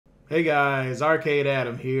Hey guys, Arcade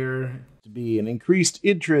Adam here. To be an increased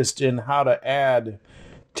interest in how to add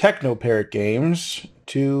Teknoparrot games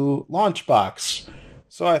to Launchbox.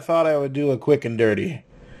 So I thought I would do a quick and dirty.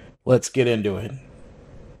 Let's get into it.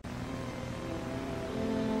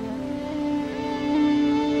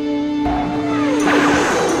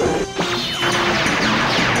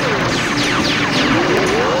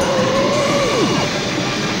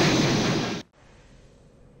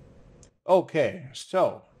 Okay,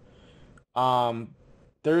 so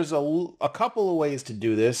there's a couple of ways to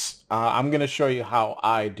do this. I'm going to show you how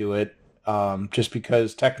I do it, just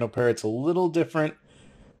because Teknoparrot's a little different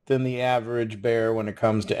than the average bear when it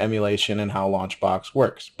comes to emulation and how Launchbox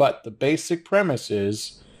works. But the basic premise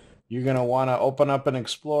is you're going to want to open up an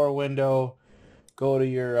Explorer window, go to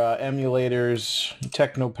your emulators,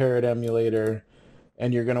 Teknoparrot emulator,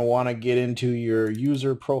 and you're going to want to get into your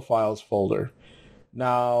user profiles folder.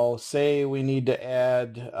 Now, say we need to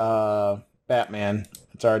add Batman.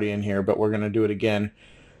 It's already in here, but we're going to do it again.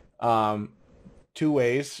 Two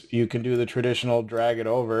ways. You can do the traditional drag it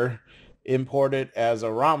over, import it as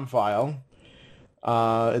a ROM file.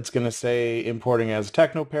 It's going to say importing as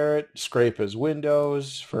Teknoparrot, scrape as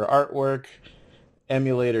Windows for artwork,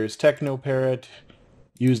 emulators Teknoparrot,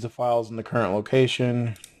 use the files in the current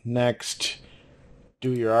location. Next,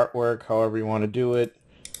 do your artwork however you want to do it.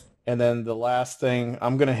 And then the last thing,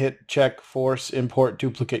 I'm going to hit check force import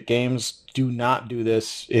duplicate games. Do not do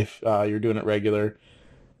this if you're doing it regular,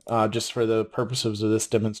 just for the purposes of this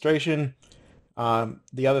demonstration.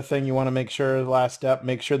 The other thing you want to make sure, the last step,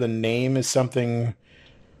 make sure the name is something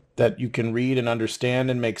that you can read and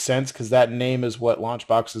understand and make sense, because that name is what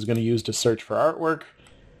Launchbox is going to use to search for artwork.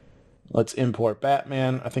 Let's import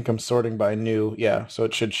Batman. I think I'm sorting by new. Yeah, so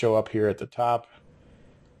it should show up here at the top.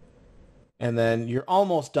 And then you're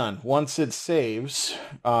almost done. Once it saves,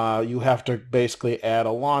 you have to basically add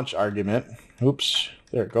a launch argument. Oops,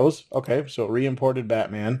 there it goes. Okay, so re-imported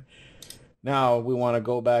Batman. Now we want to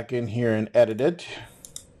go back in here and edit it.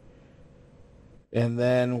 And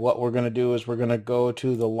then what we're going to do is we're going to go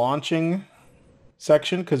to the launching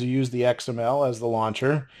section, because you use the XML as the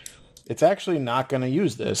launcher. It's actually not going to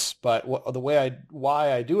use this, but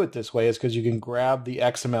why I do it this way is because you can grab the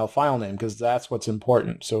XML file name, because that's what's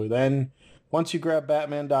important. So then once you grab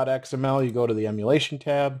batman.xml, you go to the emulation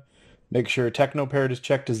tab, make sure Teknoparrot is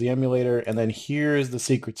checked as the emulator, and then here's the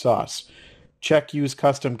secret sauce. Check use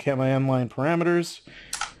custom command line parameters,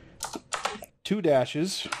 2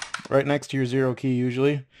 dashes, right next to your 0 key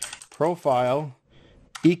usually, profile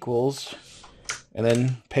equals, and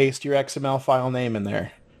then paste your XML file name in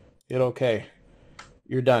there. Hit OK.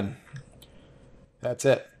 You're done. That's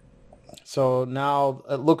it. So now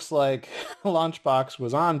it looks like Launchbox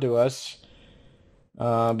was on to us.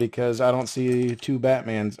 Because I don't see 2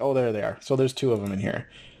 Batmans. Oh, there they are. So there's 2 of them in here.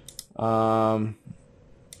 I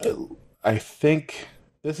think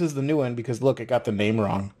this is the new one because look, it got the name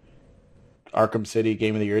wrong. Arkham City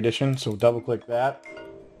Game of the Year Edition. So double click that.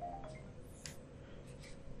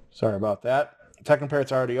 Sorry about that.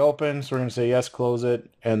 Teknoparrot's already open, so we're going to say yes, close it.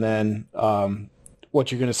 And then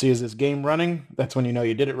what you're going to see is this game running. That's when you know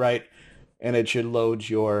you did it right. And it should load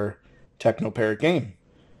your Teknoparrot game.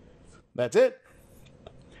 That's it.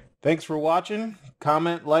 Thanks for watching.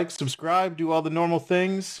 Comment, like, subscribe, do all the normal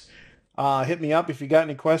things. Hit me up if you got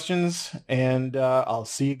any questions, and I'll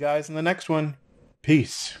see you guys in the next one.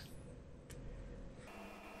 Peace.